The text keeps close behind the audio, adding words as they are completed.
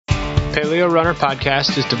Paleo Runner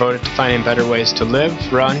Podcast is devoted to finding better ways to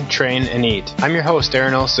live, run, train, and eat. I'm your host,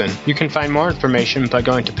 Aaron Olson. You can find more information by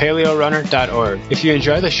going to paleorunner.org. If you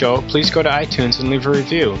enjoy the show, please go to iTunes and leave a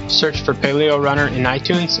review. Search for Paleo Runner in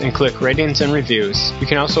iTunes and click ratings and reviews. You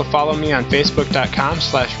can also follow me on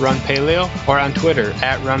facebook.com/runpaleo or on Twitter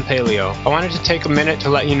 @runpaleo. I wanted to take a minute to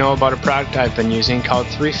let you know about a product I've been using called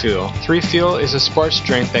 3Fuel. 3Fuel is a sports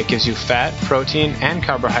drink that gives you fat, protein, and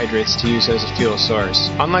carbohydrates to use as a fuel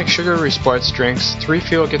source. Unlike sugary sports drinks,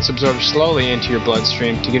 3Fuel gets absorbed slowly into your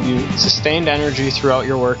bloodstream to give you sustained energy throughout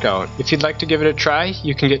your workout. If you'd like to give it a try,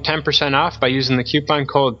 you can get 10% off by using the coupon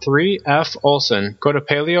code 3FOLSON. Go to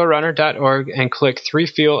paleorunner.org and click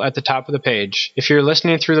 3Fuel at the top of the page. If you're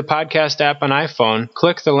listening through the podcast app on iPhone,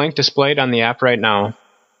 click the link displayed on the app right now.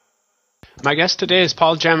 My guest today is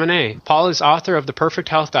Paul Jaminet. Paul is author of The Perfect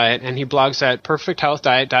Health Diet, and he blogs at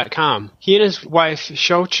perfecthealthdiet.com. He and his wife,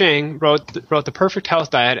 Shou Ching, wrote The Perfect Health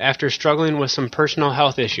Diet after struggling with some personal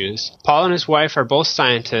health issues. Paul and his wife are both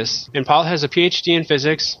scientists, and Paul has a PhD in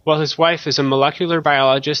physics, while his wife is a molecular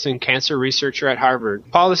biologist and cancer researcher at Harvard.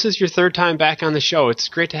 Paul, this is your third time back on the show. It's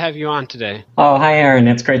great to have you on today. Oh, hi, Aaron.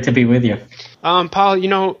 It's great to be with you. Paul, you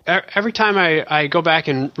know, every time I go back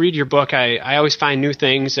and read your book, I always find new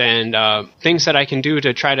things and things that I can do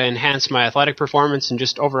to try to enhance my athletic performance and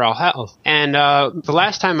just overall health. And the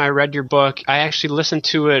last time I read your book, I actually listened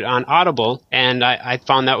to it on Audible, and I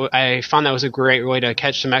found that was a great way to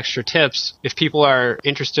catch some extra tips. If people are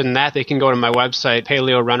interested in that, they can go to my website,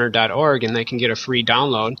 paleorunner.org, and they can get a free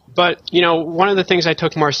download. But, you know, one of the things I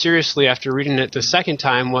took more seriously after reading it the second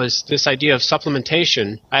time was this idea of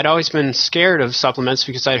supplementation. I'd always been scared of supplements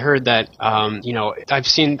because I'd heard that, I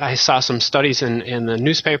saw some studies in the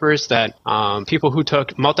newspapers that people who took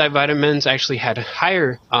multivitamins actually had a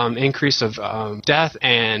higher increase of death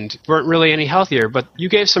and weren't really any healthier. But you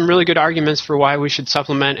gave some really good arguments for why we should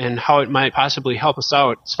supplement and how it might possibly help us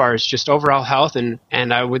out as far as just overall health and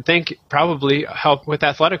I would think probably help with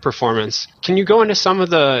athletic performance. Can you go into some of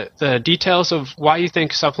the details of why you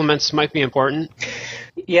think supplements might be important?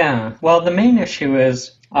 Yeah, well, the main issue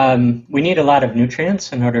is we need a lot of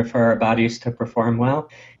nutrients in order for our bodies to perform well,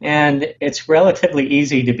 and it's relatively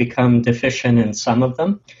easy to become deficient in some of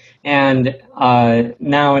them. And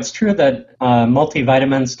now it's true that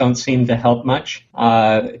multivitamins don't seem to help much.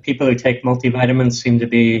 People who take multivitamins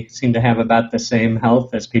seem to have about the same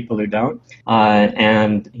health as people who don't,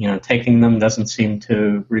 and taking them doesn't seem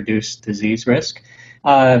to reduce disease risk.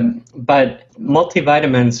 But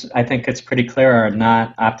multivitamins, I think it's pretty clear, are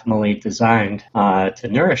not optimally designed to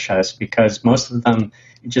nourish us because most of them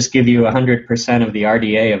just give you 100% of the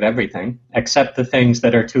RDA of everything, except the things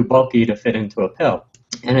that are too bulky to fit into a pill.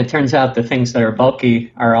 And it turns out the things that are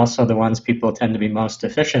bulky are also the ones people tend to be most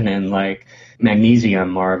deficient in, like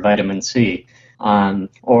magnesium or vitamin C.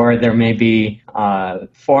 Or there may be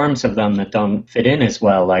forms of them that don't fit in as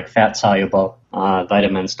well, like fat-soluble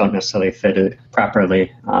vitamins don't necessarily fit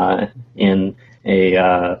properly in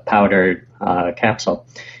a powdered capsule.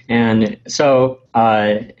 And so,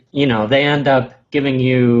 they end up giving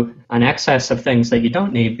you an excess of things that you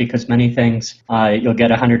don't need because many things you'll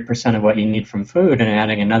get 100% of what you need from food, and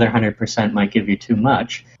adding another 100% might give you too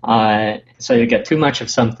much. So you get too much of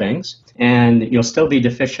some things, and you'll still be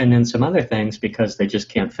deficient in some other things because they just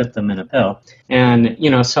can't fit them in a pill. And,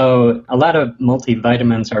 so a lot of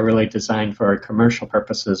multivitamins are really designed for commercial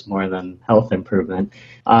purposes more than health improvement.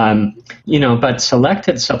 But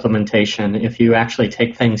selected supplementation, if you actually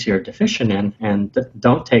take things you're deficient in and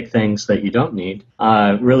don't take things that you don't need,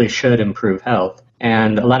 really should improve health.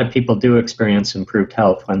 And a lot of people do experience improved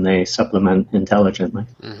health when they supplement intelligently.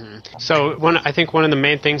 Mm-hmm. So I think one of the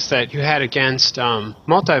main things that you had against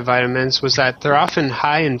multivitamins was that they're often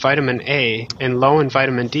high in vitamin A and low in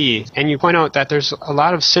vitamin D. And you point out that there's a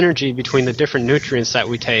lot of synergy between the different nutrients that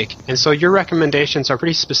we take. And so your recommendations are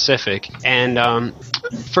pretty specific. And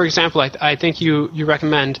for example, I think you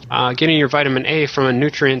recommend getting your vitamin A from a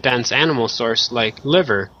nutrient-dense animal source like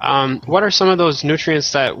liver. What are some of those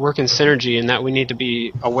nutrients that work in synergy and that we need to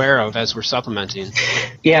be aware of as we're supplementing?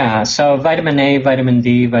 Yeah, so vitamin A, vitamin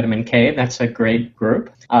D, vitamin K, that's a great group,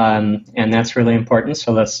 and that's really important,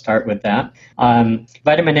 so let's start with that.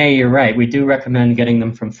 Vitamin A, you're right, we do recommend getting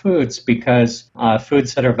them from foods because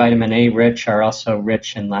foods that are vitamin A rich are also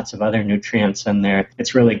rich in lots of other nutrients, and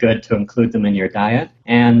it's really good to include them in your diet.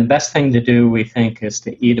 And the best thing to do, we think, is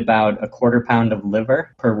to eat about a quarter pound of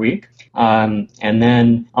liver per week, and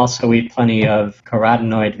then also eat plenty of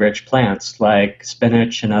carotenoid-rich plants like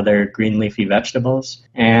spinach and other green leafy vegetables,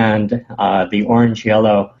 and the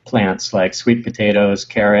orange-yellow plants like sweet potatoes,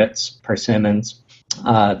 carrots, persimmons,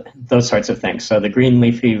 those sorts of things. So the green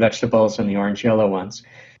leafy vegetables and the orange-yellow ones.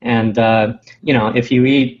 And, if you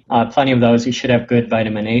eat plenty of those, you should have good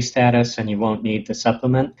vitamin A status and you won't need to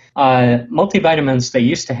supplement. Multivitamins, they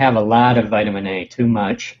used to have a lot of vitamin A, too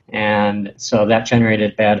much, and so that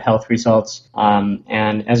generated bad health results.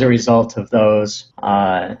 And as a result of those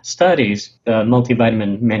studies, the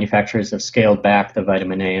multivitamin manufacturers have scaled back the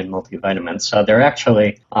vitamin A in multivitamins. So they're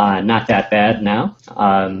actually not that bad now.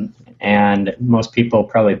 And most people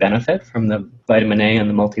probably benefit from the vitamin A and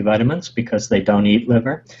the multivitamins because they don't eat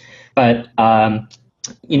liver. But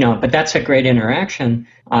that's a great interaction,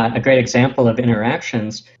 a great example of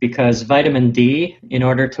interactions, because vitamin D, in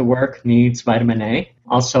order to work, needs vitamin A.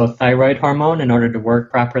 Also, thyroid hormone, in order to work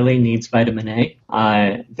properly, needs vitamin A.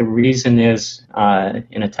 The reason is,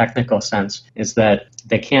 in a technical sense, is that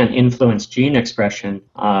they can't influence gene expression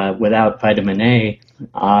without vitamin A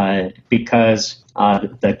because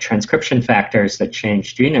the transcription factors that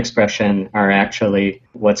change gene expression are actually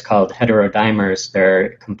what's called heterodimers.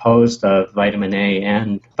 They're composed of vitamin A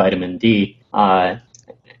and vitamin D,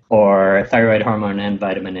 or thyroid hormone and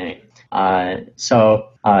vitamin A. So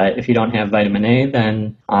if you don't have vitamin A,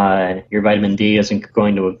 then your vitamin D isn't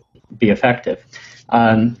going to be effective.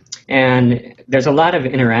 And there's a lot of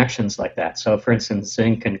interactions like that. So, for instance,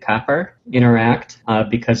 zinc and copper interact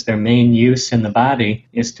because their main use in the body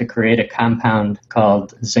is to create a compound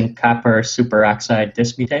called zinc-copper superoxide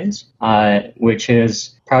dismutase, which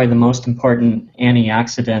is probably the most important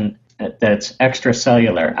antioxidant that's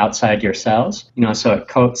extracellular, outside your cells. So it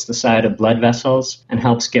coats the side of blood vessels and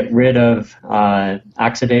helps get rid of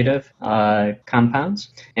oxidative compounds.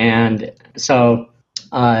 And so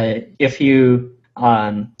if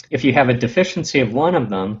you have a deficiency of one of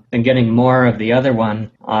them, then getting more of the other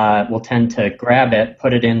one will tend to grab it,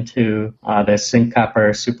 put it into the zinc-copper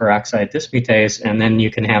superoxide dismutase, and then you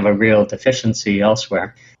can have a real deficiency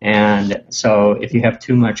elsewhere. And so if you have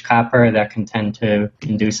too much copper, that can tend to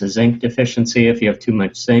induce a zinc deficiency. If you have too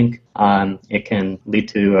much zinc, it can lead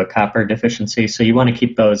to a copper deficiency. So you want to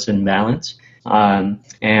keep those in balance.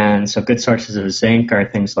 And so good sources of zinc are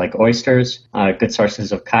things like oysters. Good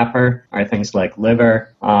sources of copper are things like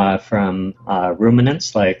liver from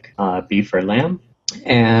ruminants like beef or lamb,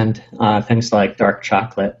 and things like dark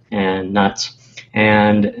chocolate and nuts.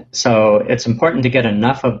 And so it's important to get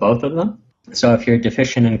enough of both of them. So if you're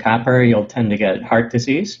deficient in copper, you'll tend to get heart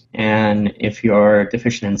disease. And if you're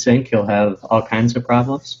deficient in zinc, you'll have all kinds of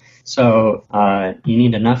problems. So you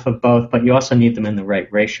need enough of both, but you also need them in the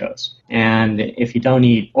right ratios. And if you don't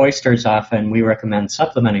eat oysters often, we recommend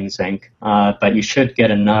supplementing zinc, but you should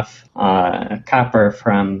get enough copper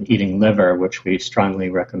from eating liver, which we strongly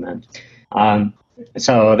recommend.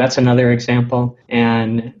 So that's another example.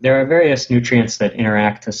 And there are various nutrients that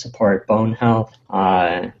interact to support bone health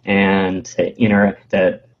and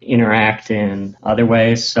that interact in other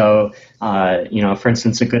ways. So, for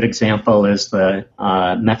instance, a good example is the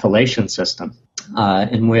methylation system,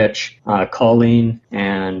 in which choline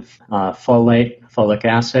and folate, folic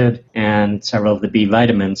acid, and several of the B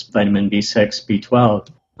vitamins, vitamin B6,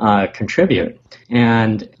 B12, contribute.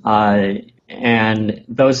 And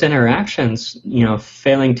those interactions,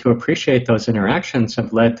 failing to appreciate those interactions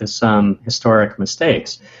have led to some historic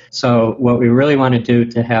mistakes. So what we really want to do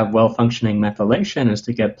to have well-functioning methylation is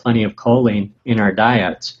to get plenty of choline in our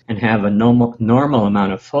diets and have a normal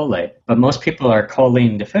amount of folate. But most people are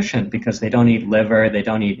choline deficient because they don't eat liver, they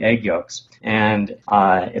don't eat egg yolks. And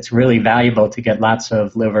it's really valuable to get lots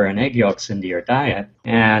of liver and egg yolks into your diet.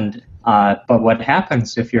 But what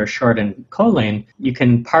happens if you're short in choline, you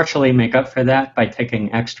can partially make up for that by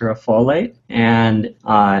taking extra folate. And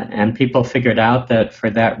people figured out that for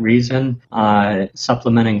that reason,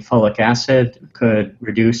 supplementing folic acid could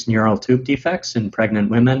reduce neural tube defects in pregnant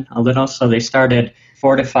women a little. So they started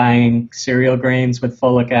fortifying cereal grains with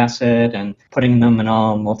folic acid and putting them in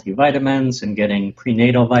all multivitamins and getting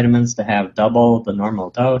prenatal vitamins to have double the normal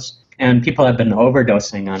dose. And people have been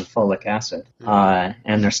overdosing on folic acid,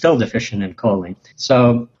 and they're still deficient in choline.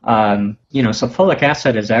 So, so folic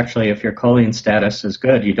acid is actually, if your choline status is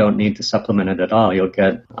good, you don't need to supplement it at all. You'll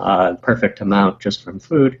get a perfect amount just from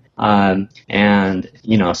food. So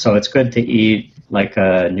it's good to eat like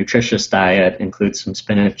a nutritious diet, include some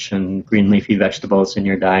spinach and green leafy vegetables in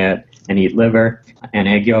your diet, and eat liver and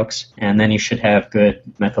egg yolks, and then you should have good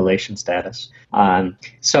methylation status. I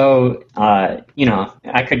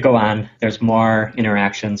could go on. There's more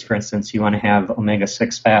interactions. For instance, you want to have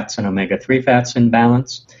omega-6 fats and omega-3 fats in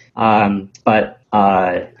balance. You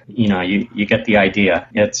get the idea.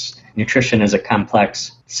 It's nutrition is a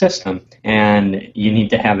complex system, and you need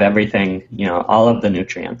to have everything, all of the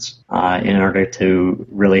nutrients in order to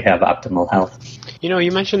really have optimal health.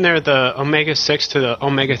 You mentioned there the omega-6 to the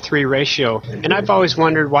omega-3 ratio, and I've always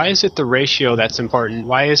wondered, why is it the ratio that's important?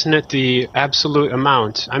 Why isn't it the absolute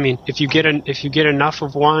amount? I mean, if you get enough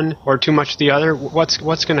of one or too much of the other, what's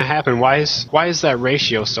going to happen? Why is that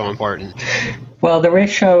ratio so important? Well, the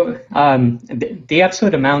ratio, the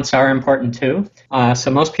absolute amounts are important too.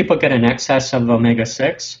 So most people get an excess of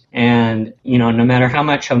omega-6, and no matter how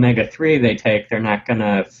much omega-3 they take, they're not going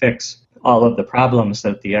to fix all of the problems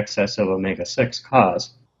that the excess of omega-6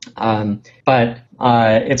 cause. But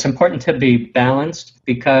it's important to be balanced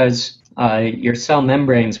because your cell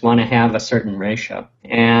membranes want to have a certain ratio,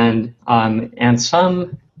 and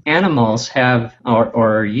some animals have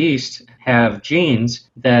or yeast have genes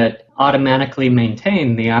that automatically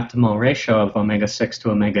maintain the optimal ratio of omega-6 to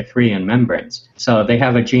omega-3 in membranes. So they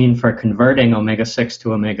have a gene for converting omega-6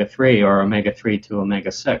 to omega-3 or omega-3 to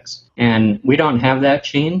omega-6. And we don't have that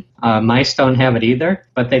gene. Mice don't have it either.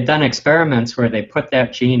 But they've done experiments where they put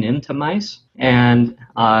that gene into mice, and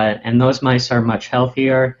those mice are much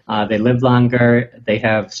healthier. They live longer. They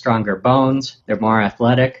have stronger bones. They're more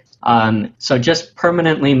athletic. So just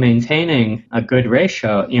permanently maintaining a good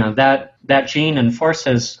ratio, that gene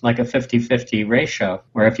enforces like a 50-50 ratio,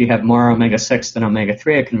 where if you have more omega-6 than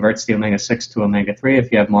omega-3, it converts the omega-6 to omega-3.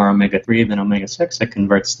 If you have more omega-3 than omega-6, it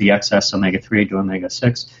converts the excess omega-3 to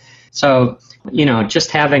omega-6. So,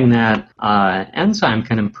 just having that enzyme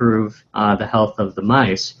can improve the health of the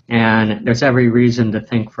mice. And there's every reason to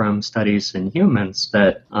think from studies in humans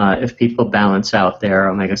that if people balance out their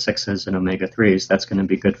omega-6s and omega-3s, that's going to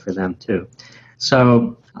be good for them too.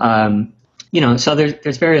 So, so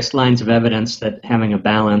there's various lines of evidence that having a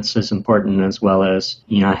balance is important, as well as,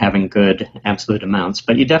 having good absolute amounts.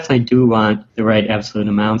 But you definitely do want the right absolute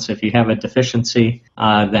amounts. If you have a deficiency,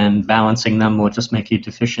 then balancing them will just make you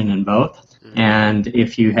deficient in both. And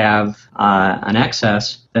if you have an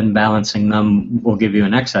excess, then balancing them will give you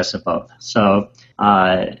an excess of both. So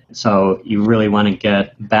you really want to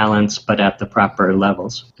get balance, but at the proper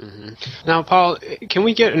levels. Mm-hmm. Now, Paul, can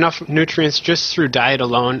we get enough nutrients just through diet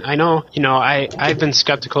alone? I know, I've been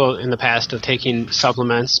skeptical in the past of taking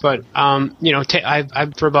supplements, but,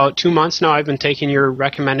 I've for about 2 months now, I've been taking your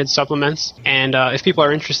recommended supplements. And if people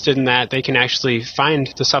are interested in that, they can actually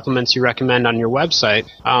find the supplements you recommend on your website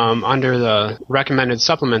under the recommended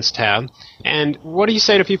supplements tab. And what do you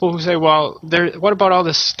say to people who say, well, what about all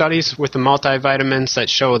the studies with the multivitamins that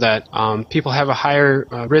show that people have a higher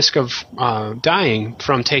risk of dying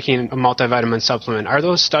from taking a multivitamin supplement? Are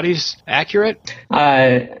those studies accurate?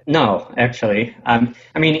 No, actually.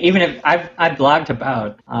 Even if I've blogged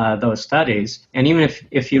about those studies, and even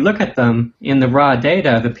if you look at them in the raw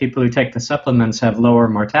data, the people who take the supplements have lower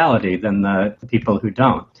mortality than the people who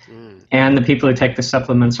don't. And the people who take the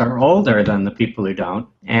supplements are older than the people who don't.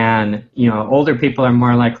 And, older people are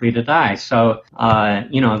more likely to die. So,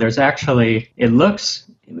 there's actually, it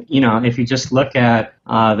looks, if you just look at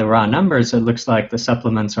the raw numbers, it looks like the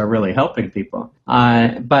supplements are really helping people.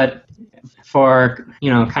 But for,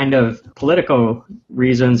 kind of political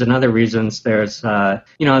reasons and other reasons, there's,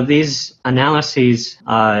 these analyses,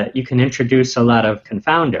 you can introduce a lot of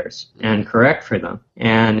confounders and correct for them.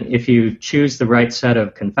 And if you choose the right set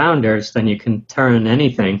of confounders, then you can turn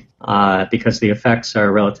anything, because the effects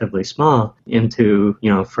are relatively small, into,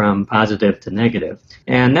 from positive to negative.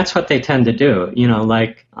 And that's what they tend to do.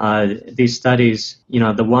 These studies,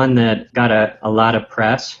 the one that got a lot of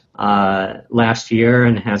press last year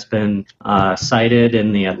and has been cited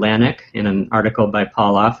in the Atlantic in an article by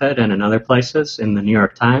Paul Offit and in other places in the New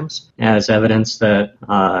York Times as evidence that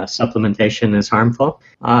supplementation is harmful.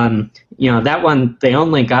 That one, they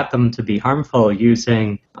only got them to be harmful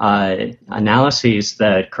using analyses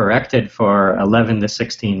that corrected for 11 to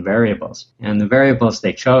 16 variables. And the variables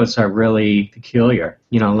they chose are really peculiar.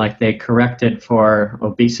 They corrected for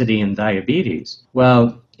obesity and diabetes.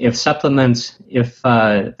 Well, if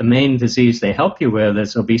the main disease they help you with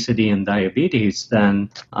is obesity and diabetes, then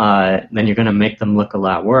you're going to make them look a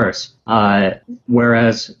lot worse.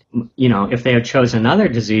 Whereas, if they had chosen other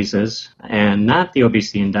diseases and not the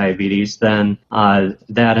obesity and diabetes, then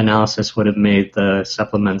that analysis would have made the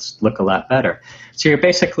supplements look a lot better. So you're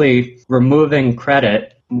basically removing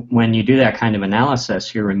credit. When you do that kind of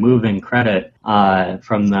analysis, you're removing credit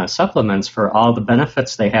from the supplements for all the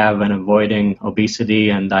benefits they have in avoiding obesity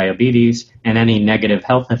and diabetes and any negative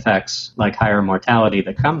health effects like higher mortality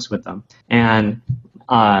that comes with them. And,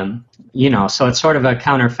 so it's sort of a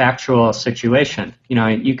counterfactual situation.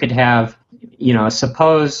 You could have,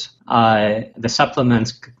 suppose the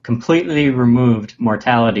supplements completely removed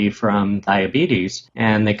mortality from diabetes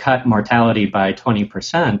and they cut mortality by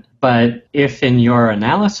 20%. But if in your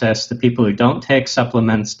analysis, the people who don't take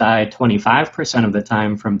supplements die 25% of the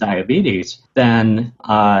time from diabetes, then,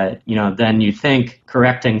 then you think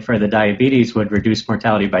correcting for the diabetes would reduce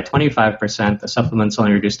mortality by 25%. The supplements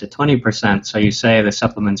only reduced it 20%. So you say the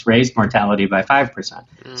supplements raised mortality by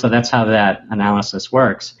 5%. So that's how that analysis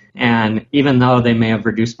works. And even though they may have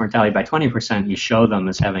reduced mortality by 20%, you show them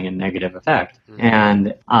as having a negative effect.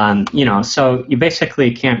 And, so you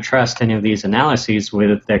basically can't trust any of these analyses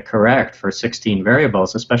with they're correct for 16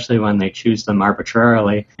 variables, especially when they choose them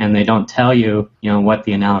arbitrarily and they don't tell you, what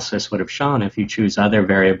the analysis would have shown if you choose other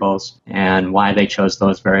variables and why they chose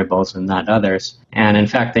those variables and not others. And in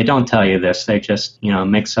fact, they don't tell you this. They just,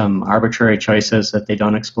 make some arbitrary choices that they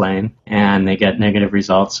don't explain and they get negative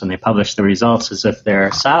results and they publish the results as if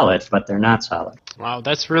they're solid, but they're not solid. Wow,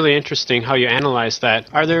 that's really interesting how you analyze that.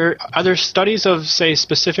 Are there studies of, say,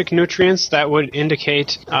 specific nutrients that would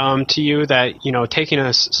indicate to you that, taking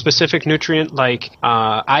a specific nutrient like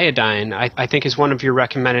iodine, I think is one of your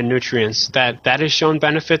recommended nutrients, that has shown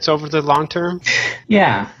benefits over the long term?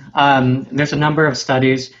 Yeah, there's a number of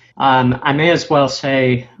studies. I may as well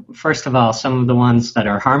say, first of all, some of the ones that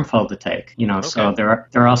are harmful to take, okay. So there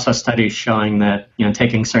are also studies showing that,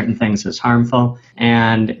 taking certain things is harmful.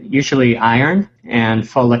 And usually iron and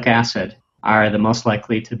folic acid are the most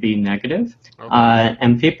likely to be negative. Okay.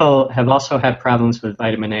 And people have also had problems with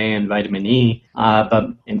vitamin A and vitamin E, but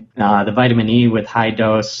the vitamin E with high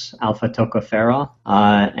dose alpha tocopherol,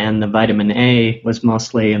 and the vitamin A was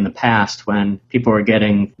mostly in the past when people were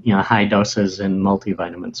getting, high doses in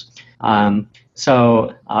multivitamins.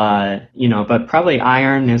 But probably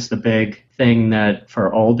iron is the big thing that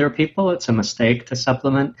for older people, it's a mistake to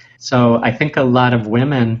supplement. So I think a lot of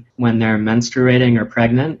women, when they're menstruating or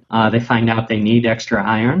pregnant, they find out they need extra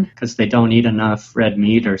iron because they don't eat enough red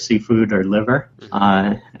meat or seafood or liver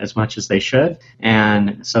as much as they should.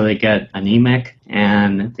 And so they get anemic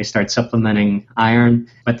and they start supplementing iron.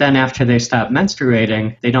 But then after they stop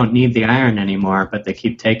menstruating, they don't need the iron anymore, but they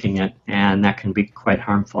keep taking it, and that can be quite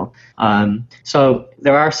harmful. So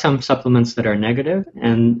there are some supplements that are negative,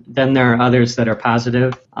 and then there are others that are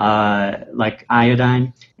positive, like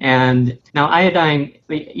iodine. And now iodine,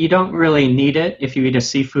 you don't really need it if you eat a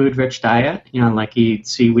seafood-rich diet, like you eat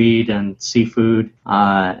seaweed and seafood,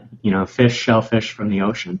 fish, shellfish from the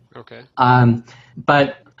ocean. Okay.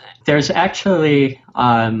 But there's actually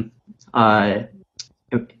a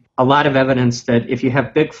lot of evidence that if you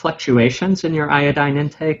have big fluctuations in your iodine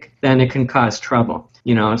intake, then it can cause trouble.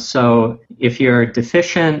 So if you're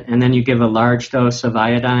deficient and then you give a large dose of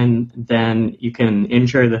iodine, then you can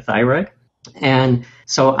injure the thyroid. And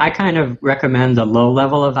so I kind of recommend a low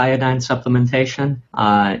level of iodine supplementation,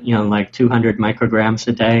 like 200 micrograms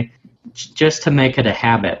a day, just to make it a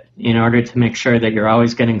habit in order to make sure that you're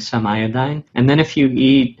always getting some iodine. And then if you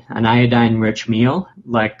eat an iodine-rich meal,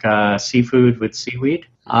 like seafood with seaweed,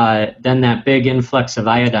 then that big influx of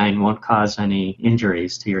iodine won't cause any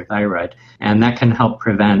injuries to your thyroid. And that can help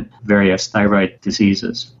prevent various thyroid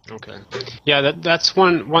diseases. Okay. Yeah, that's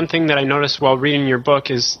one thing that I noticed while reading your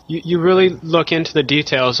book is you really look into the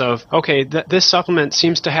details of, okay, this supplement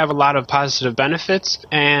seems to have a lot of positive benefits,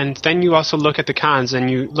 and then you also look at the cons,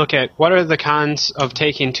 and you look at what are the cons of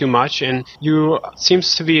taking too much, and you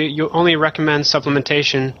only recommend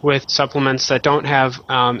supplementation with supplements that don't have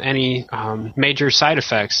any major side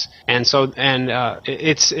effects. And so,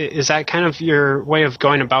 is that kind of your way of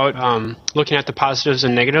going about looking at the positives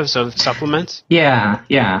and negatives of supplements? Yeah.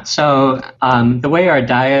 So the way our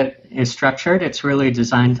diet is structured, it's really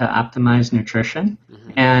designed to optimize nutrition.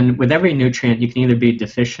 Mm-hmm. And with every nutrient, you can either be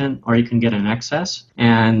deficient or you can get an excess.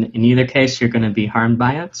 And in either case, you're going to be harmed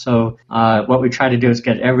by it. So what we try to do is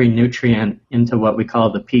get every nutrient into what we call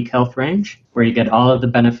the peak health range, where you get all of the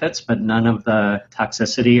benefits, but none of the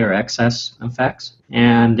toxicity or excess effects.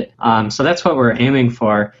 And so that's what we're aiming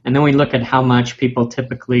for. And then we look at how much people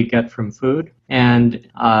typically get from food. And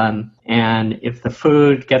if the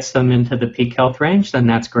food gets them into the peak health range, then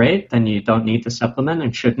that's great. Then you don't need to supplement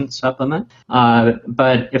and shouldn't supplement.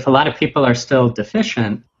 But if a lot of people are still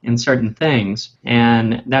deficient in certain things,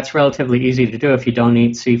 and that's relatively easy to do if you don't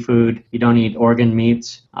eat seafood, you don't eat organ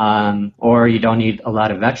meats, or you don't eat a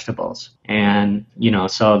lot of vegetables. And,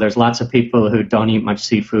 so there's lots of people who don't eat much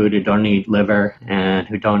seafood, who don't eat liver, and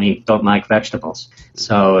who don't like vegetables.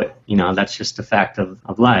 So, that's just a fact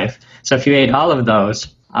of life. So if you ate all of those,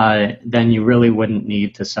 then you really wouldn't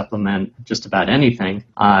need to supplement just about anything.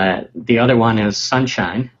 The other one is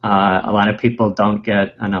sunshine. A lot of people don't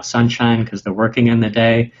get enough sunshine because they're working in the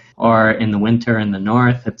day, or in the winter in the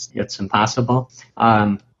north, it's impossible.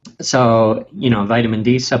 So, vitamin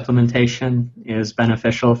D supplementation is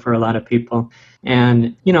beneficial for a lot of people.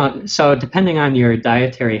 And, so depending on your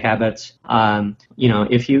dietary habits,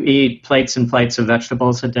 if you eat plates and plates of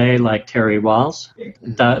vegetables a day like Terry Walls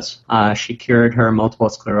does, she cured her multiple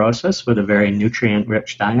sclerosis with a very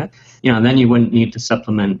nutrient-rich diet, then you wouldn't need to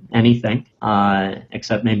supplement anything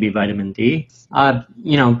except maybe vitamin D.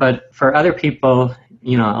 But for other people,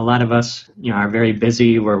 a lot of us, are very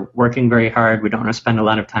busy. We're working very hard. We don't want to spend a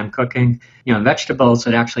lot of time cooking. Vegetables,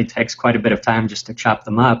 it actually takes quite a bit of time just to chop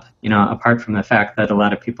them up, apart from the fact that a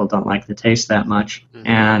lot of people don't like the taste that much.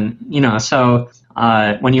 And, so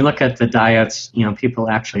when you look at the diets, people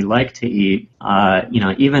actually like to eat,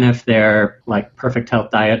 even if they're like perfect health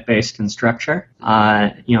diet based in structure,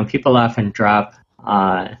 people often drop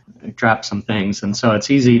some things. And so it's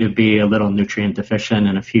easy to be a little nutrient deficient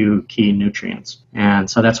in a few key nutrients. And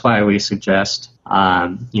so that's why we suggest,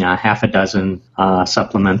 half a dozen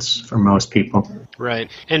supplements for most people.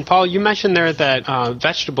 Right. And Paul, you mentioned there that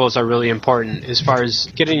vegetables are really important as far as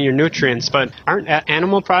getting your nutrients, but aren't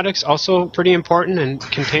animal products also pretty important and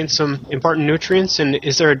contain some important nutrients? And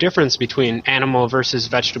is there a difference between animal versus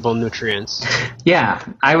vegetable nutrients? Yeah,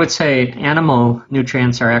 I would say animal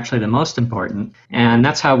nutrients are actually the most important. And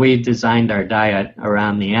that's how we designed our diet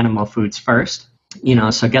around the animal foods first.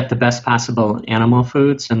 So get the best possible animal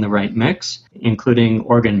foods in the right mix, including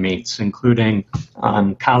organ meats, including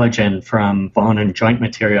collagen from bone and joint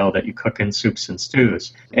material that you cook in soups and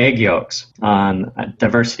stews, egg yolks, a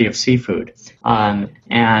diversity of seafood.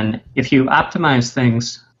 And if you optimize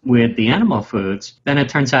things with the animal foods, then it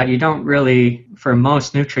turns out for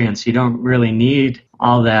most nutrients, you don't really need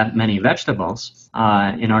all that many vegetables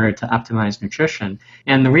in order to optimize nutrition.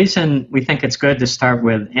 And the reason we think it's good to start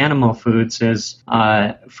with animal foods is,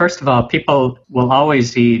 first of all, people will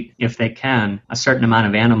always eat, if they can, a certain amount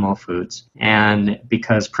of animal foods. And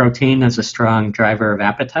because protein is a strong driver of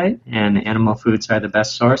appetite, and animal foods are the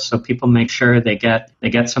best source, so people make sure they get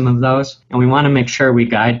some of those. And we want to make sure we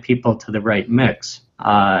guide people to the right mix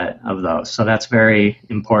of those. So that's very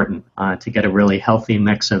important to get a really healthy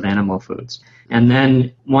mix of animal foods. And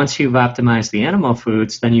then once you've optimized the animal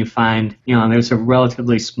foods, then you find, there's a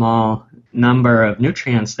relatively small number of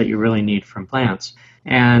nutrients that you really need from plants.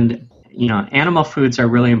 And, animal foods are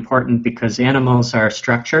really important because animals are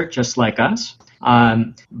structured just like us.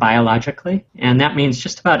 Biologically, and that means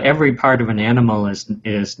just about every part of an animal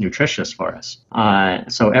is nutritious for us.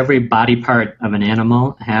 So every body part of an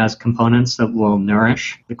animal has components that will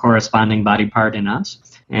nourish the corresponding body part in us.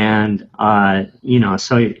 And,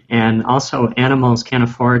 and also animals can't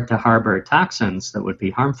afford to harbor toxins that would be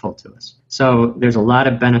harmful to us. So there's a lot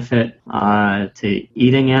of benefit to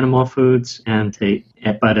eating animal foods,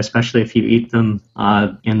 but especially if you eat them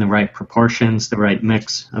in the right proportions, the right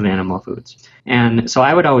mix of animal foods. And so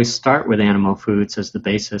I would always start with animal foods as the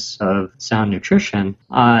basis of sound nutrition.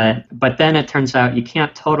 But then it turns out you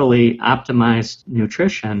can't totally optimize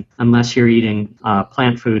nutrition unless you're eating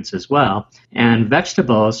plant foods as well. And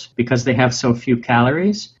vegetables, because they have so few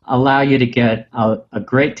calories, allow you to get a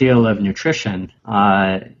great deal of nutrition,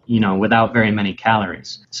 without very many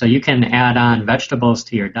calories. So you can add on vegetables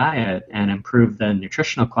to your diet and improve the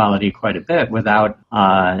nutritional quality quite a bit without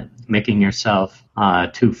making yourself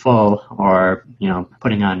too full or,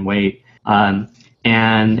 putting on weight.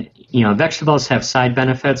 And vegetables have side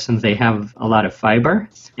benefits, and they have a lot of fiber,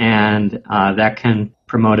 and that can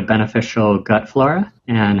promote a beneficial gut flora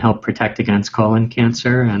and help protect against colon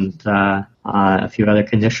cancer and a few other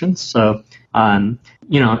conditions. So,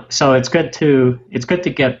 so it's good to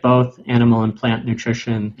get both animal and plant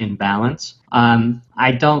nutrition in balance.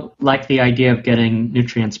 I don't like the idea of getting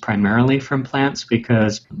nutrients primarily from plants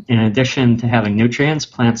because, in addition to having nutrients,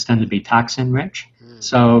 plants tend to be toxin rich.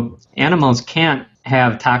 So animals can't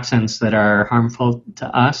have toxins that are harmful to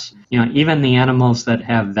us. Even the animals that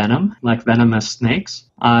have venom, like venomous snakes,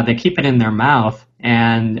 they keep it in their mouth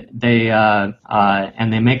and they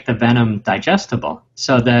make the venom digestible,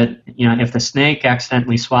 so that if the snake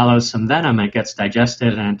accidentally swallows some venom, it gets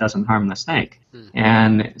digested and it doesn't harm the snake.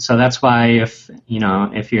 And so that's why if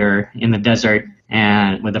you're in the desert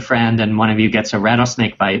and with a friend and one of you gets a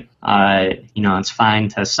rattlesnake bite, it's fine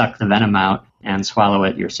to suck the venom out and swallow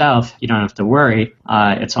it yourself. You don't have to worry.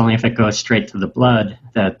 It's only if it goes straight to the blood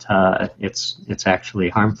that it's actually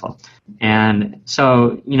harmful. And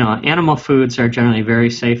so, animal foods are generally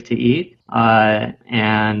very safe to eat,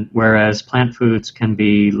 and whereas plant foods can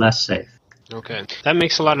be less safe. Okay, that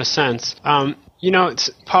makes a lot of sense.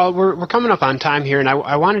 Paul, we're coming up on time here, and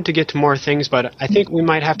I wanted to get to more things, but I think we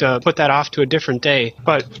might have to put that off to a different day.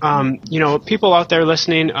 But, people out there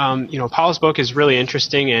listening, Paul's book is really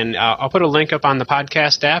interesting, and I'll put a link up on the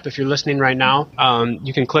podcast app if you're listening right now.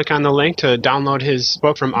 You can click on the link to download his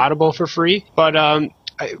book from Audible for free. But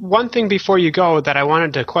one thing before you go that I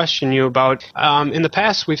wanted to question you about, in the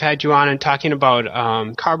past we've had you on and talking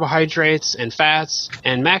about carbohydrates and fats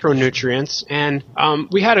and macronutrients, and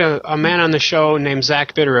we had a man on the show named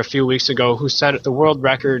Zach Bitter a few weeks ago who set the world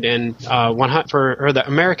record in the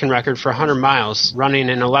American record for 100 miles, running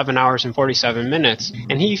in 11 hours and 47 minutes.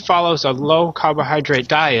 And he follows a low carbohydrate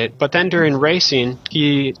diet, but then during racing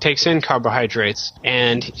he takes in carbohydrates,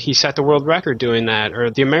 and he set the world record doing that,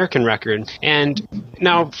 or the American record. And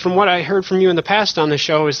now, from what I heard from you in the past on the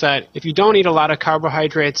show is that if you don't eat a lot of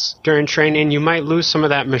carbohydrates during training, you might lose some of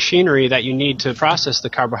that machinery that you need to process the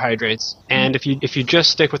carbohydrates. And if you just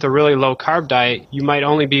stick with a really low carb diet, you might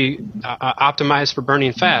only be optimized for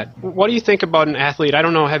burning fat. What do you think about an athlete? I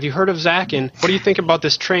don't know. Have you heard of Zach? And what do you think about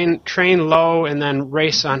this train low and then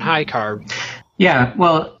race on high carb? Yeah,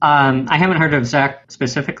 well, I haven't heard of Zach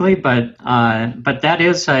specifically, but that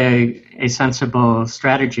is a sensible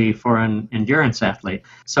strategy for an endurance athlete.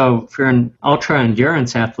 So if you're an ultra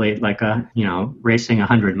endurance athlete, like racing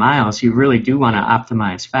 100 miles, you really do want to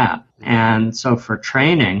optimize fat. And so for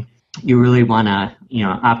training, you really want to,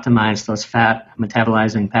 optimize those fat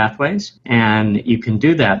metabolizing pathways, and you can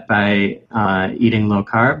do that by eating low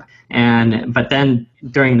carb. But then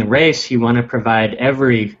during the race, you want to provide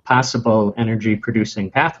every possible energy-producing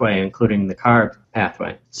pathway, including the carb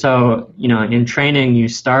pathway. So, in training, you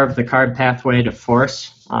starve the carb pathway to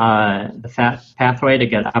force the fat pathway to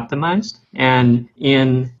get optimized. And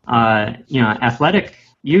in, athletic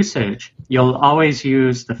usage, you'll always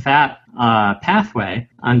use the fat pathway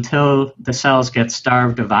until the cells get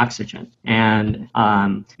starved of oxygen. And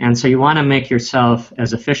so you want to make yourself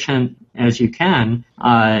as efficient as you can.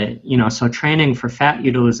 So training for fat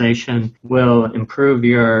utilization will improve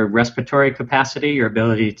your respiratory capacity, your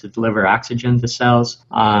ability to deliver oxygen to cells,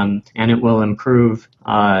 and it will improve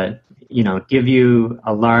give you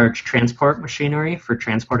a large transport machinery for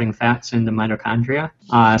transporting fats into mitochondria.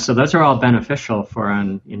 So those are all beneficial for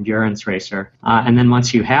an endurance racer. And then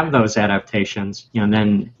once you have those adaptations,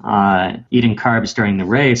 then eating carbs during the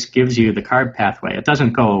race gives you the carb pathway. It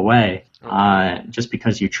doesn't go away just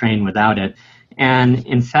because you train without it. And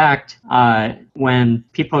in fact, when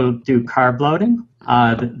people do carb loading,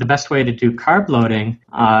 the best way to do carb loading,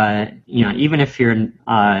 even if you're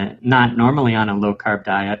not normally on a low-carb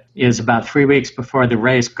diet, is about 3 weeks before the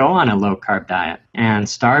race, go on a low-carb diet and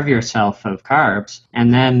starve yourself of carbs.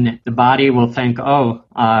 And then the body will think,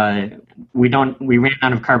 we ran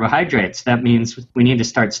out of carbohydrates. That means we need to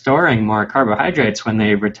start storing more carbohydrates when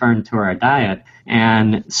they return to our diet.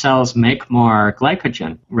 And cells make more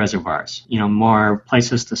glycogen reservoirs, more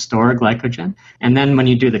places to store glycogen. And then when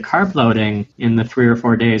you do the carb loading in the 3 or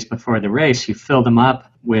 4 days before the race, you fill them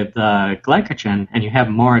up with glycogen, and you have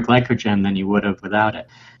more glycogen than you would have without it.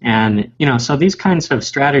 And, so these kinds of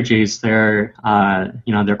strategies, they're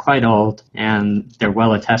quite old and they're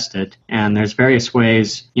well attested. And there's various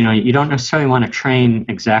ways, you don't necessarily want to train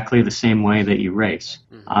exactly the same way that you race.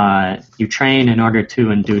 You train in order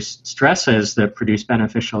to induce stresses that produce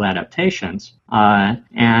beneficial adaptations.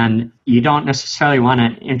 And you don't necessarily want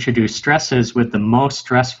to introduce stresses with the most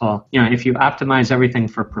stressful. If you optimize everything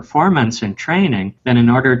for performance in training, then in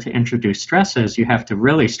order to introduce stresses, you have to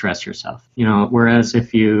really stress yourself. Whereas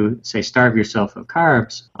if you, say, starve yourself of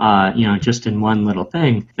carbs, just in one little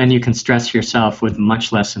thing, then you can stress yourself with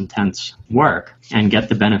much less intense work and get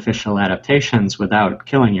the beneficial adaptations without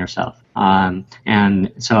killing yourself.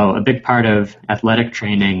 And so a big part of athletic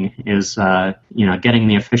training is, getting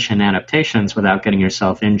the efficient adaptations without getting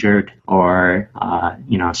yourself injured or,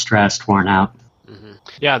 stressed, worn out.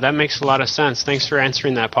 Yeah, that makes a lot of sense. Thanks for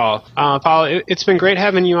answering that, Paul. Paul, it's been great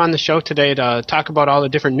having you on the show today to talk about all the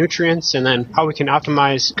different nutrients and then how we can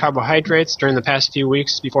optimize carbohydrates during the past few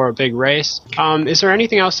weeks before a big race. Is there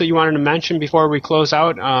anything else that you wanted to mention before we close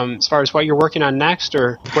out as far as what you're working on next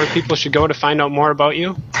or where people should go to find out more about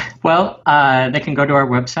you? Well, they can go to our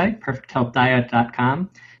website, perfecthealthdiet.com.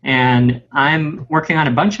 And I'm working on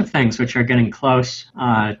a bunch of things which are getting close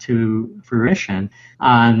to fruition.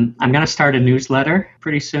 I'm going to start a newsletter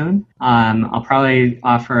pretty soon. I'll probably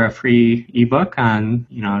offer a free ebook on,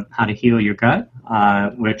 how to heal your gut,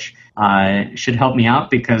 which should help me out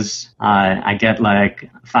because I get like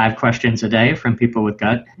 5 questions a day from people with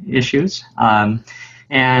gut issues.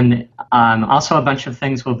 And also a bunch of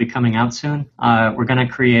things will be coming out soon. We're going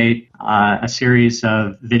to create a series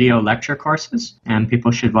of video lecture courses, and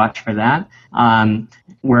people should watch for that.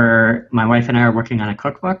 Where my wife and I are working on a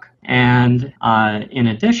cookbook. And in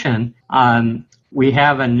addition, we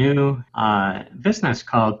have a new business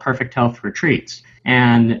called Perfect Health Retreats.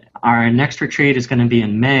 And our next retreat is going to be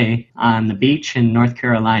in May on the beach in North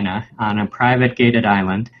Carolina on a private gated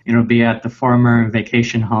island. It'll be at the former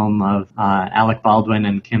vacation home of Alec Baldwin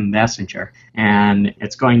and Kim Basinger. And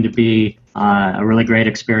it's going to be a really great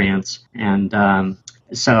experience. And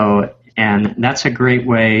and that's a great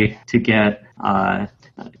way to get both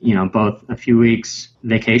a few weeks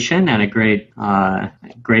vacation at a great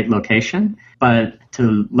location, but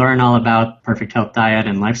to learn all about Perfect Health diet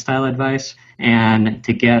and lifestyle advice, and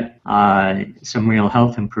to get some real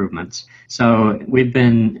health improvements. So we've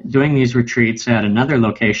been doing these retreats at another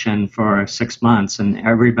location for 6 months, and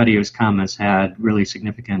everybody who's come has had really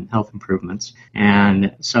significant health improvements.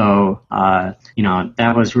 And so,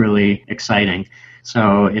 that was really exciting.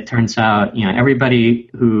 So it turns out,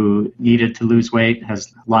 everybody who needed to lose weight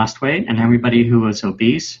has lost weight, and everybody who was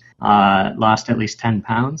obese lost at least 10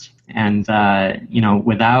 pounds. And,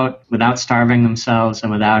 without starving themselves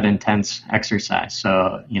and without intense exercise.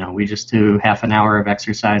 So, we just do half an hour of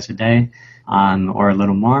exercise a day or a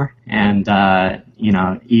little more, and,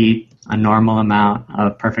 eat a normal amount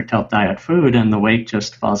of Perfect Health diet food, and the weight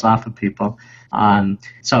just falls off of people.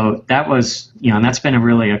 So that was, that's been a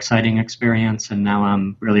really exciting experience, and now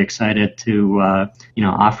I'm really excited to,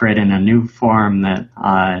 offer it in a new form that,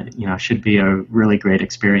 should be a really great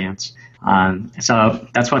experience. So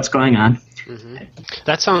that's what's going on. Mm-hmm.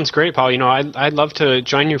 That sounds great, Paul. I'd love to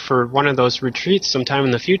join you for one of those retreats sometime in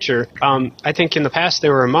the future. I think in the past they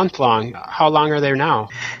were a month long. How long are they now?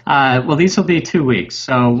 Well, these will be 2 weeks.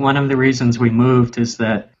 So one of the reasons we moved is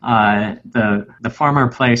that the former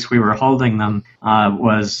place we were holding them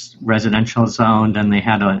was residential zoned, and they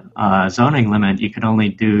had a zoning limit. You could only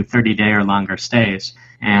do 30-day or longer stays.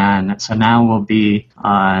 And so now we'll be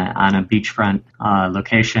on a beachfront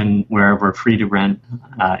location where we're free to rent,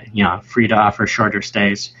 free to offer shorter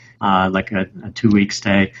stays, like a 2-week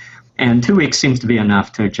stay. And 2 weeks seems to be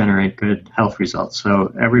enough to generate good health results.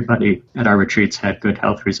 So everybody at our retreats had good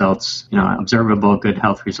health results, observable good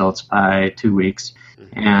health results by 2 weeks.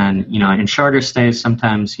 And, in shorter stays,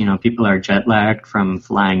 sometimes, people are jet lagged from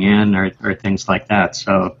flying in or things like that.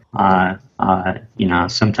 So,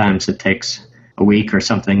 sometimes it takes a week or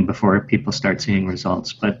something before people start seeing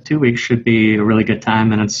results. But 2 weeks should be a really good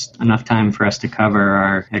time, and it's enough time for us to cover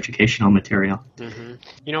our educational material.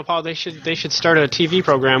 Mm-hmm. Paul, they should start a TV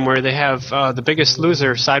program where they have The Biggest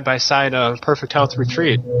Loser side by side of Perfect Health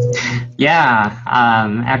Retreat. Yeah,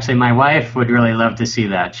 actually, my wife would really love to see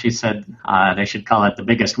that. She said they should call it The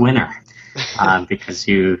Biggest Winner because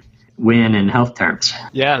you win in health terms.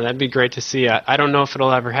 Yeah, that'd be great to see. I don't know if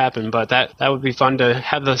it'll ever happen, but that would be fun to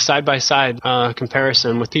have the side-by-side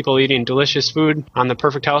comparison with people eating delicious food on the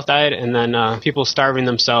Perfect Health diet and then people starving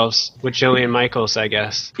themselves with Jillian Michaels, I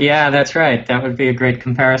guess. Yeah, that's right. That would be a great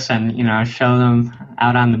comparison. Show them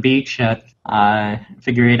out on the beach at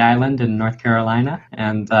Figure 8 Island in North Carolina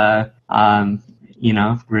and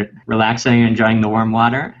relaxing, enjoying the warm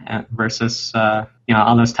water versus,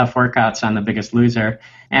 all those tough workouts on The Biggest Loser.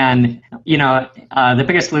 And, The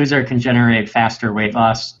Biggest Loser can generate faster weight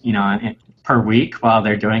loss, per week while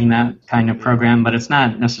they're doing that kind of program, but it's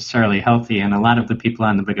not necessarily healthy. And a lot of the people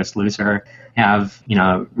on The Biggest Loser have,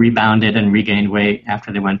 rebounded and regained weight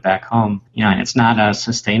after they went back home. It's not a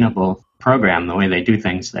sustainable program the way they do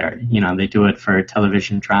things there. They do it for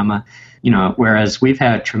television drama, whereas we've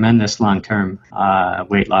had tremendous long-term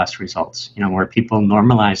weight loss results, where people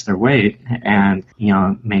normalize their weight and,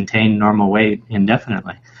 maintain normal weight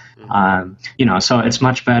indefinitely. So it's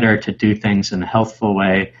much better to do things in a healthful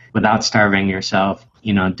way without starving yourself,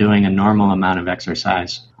 doing a normal amount of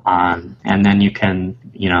exercise. And then you can,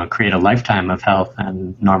 create a lifetime of health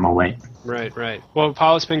and normal weight. Right. Well,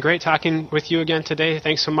 Paul, it's been great talking with you again today.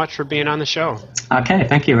 Thanks so much for being on the show. Okay,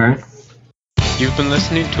 thank you, Aaron. You've been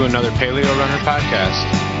listening to another Paleo Runner podcast.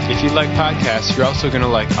 If you like podcasts, you're also going to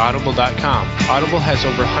like Audible.com. Audible has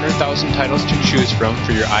over 100,000 titles to choose from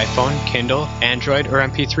for your iPhone, Kindle, Android, or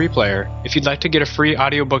MP3 player. If you'd like to get a free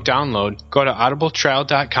audiobook download, go to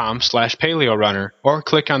audibletrial.com/paleorunner or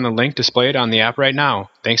click on the link displayed on the app right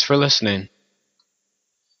now. Thanks for listening.